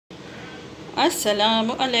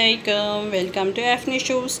Assalamu alaikum. Welcome to Afni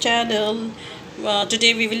Show's channel.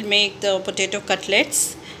 Today we will make the potato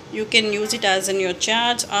cutlets. You can use it as in your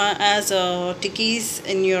chats or as tikkis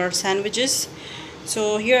in your sandwiches.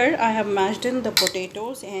 So here I have mashed in the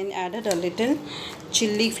potatoes and added a little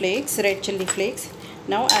chili flakes, red chili flakes.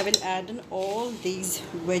 Now I will add in all these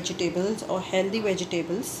vegetables or healthy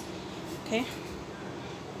vegetables. Okay.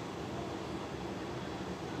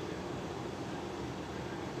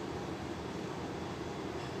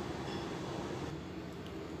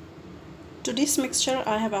 To this mixture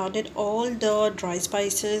I have added all the dry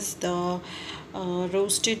spices, the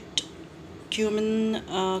roasted cumin,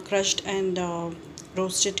 crushed and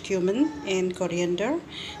roasted cumin and coriander,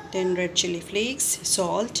 then red chili flakes,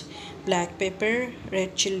 salt, black pepper,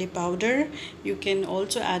 red chili powder. You can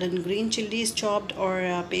also add in green chilies chopped or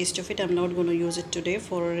a paste of it. I'm not going to use it today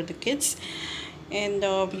for the kids. And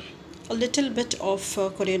a little bit of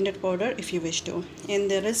coriander powder if you wish to. And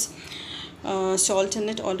there is salt in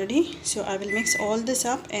it already, so I will mix all this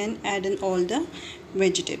up and add in all the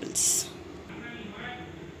vegetables.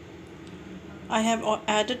 I have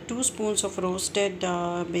added 2 spoons of roasted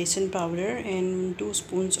basin powder and 2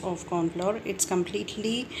 spoons of corn flour. It's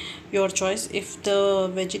completely your choice. If the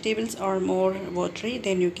vegetables are more watery,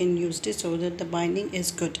 then you can use this so that the binding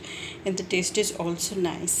is good and the taste is also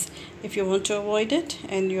nice. If you want to avoid it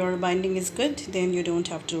and your binding is good, then you don't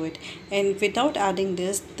have to do it. And without adding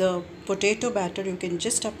this, the potato batter you can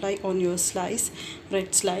just apply on your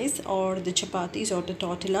bread slice, or the chapatis or the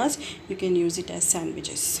tortillas. You can use it as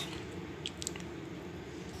sandwiches.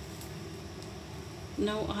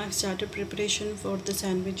 Now I have started preparation for the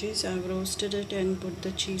sandwiches. I've roasted it and put the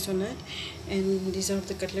cheese on it, and these are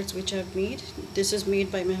the cutlets which I've made. This is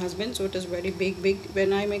made by my husband, so it is very big.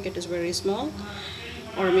 When I make it is very small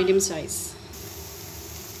or medium size.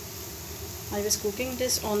 I was cooking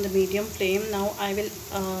this on the medium flame. Now I will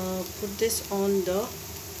put this on the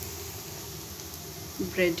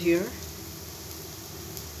bread here.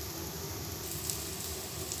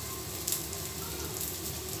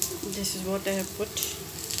 This is what I have put,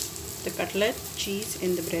 the cutlet, cheese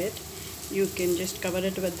in the bread. You can just cover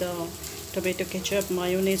it with the tomato ketchup,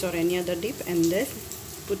 mayonnaise or any other dip, and then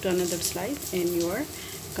put another slice and your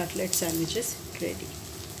cutlet sandwich is ready.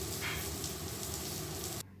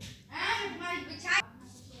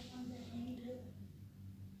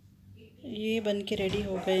 ये बन के ready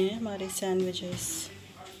हो गए हैं हमारे sandwiches.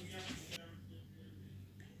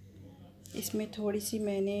 इसमें थोड़ी सी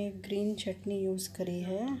मैंने ग्रीन चटनी यूज़ करी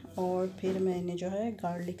है और फिर मैंने जो है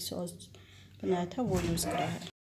गार्लिक सॉस बनाया था वो यूज़ करा है।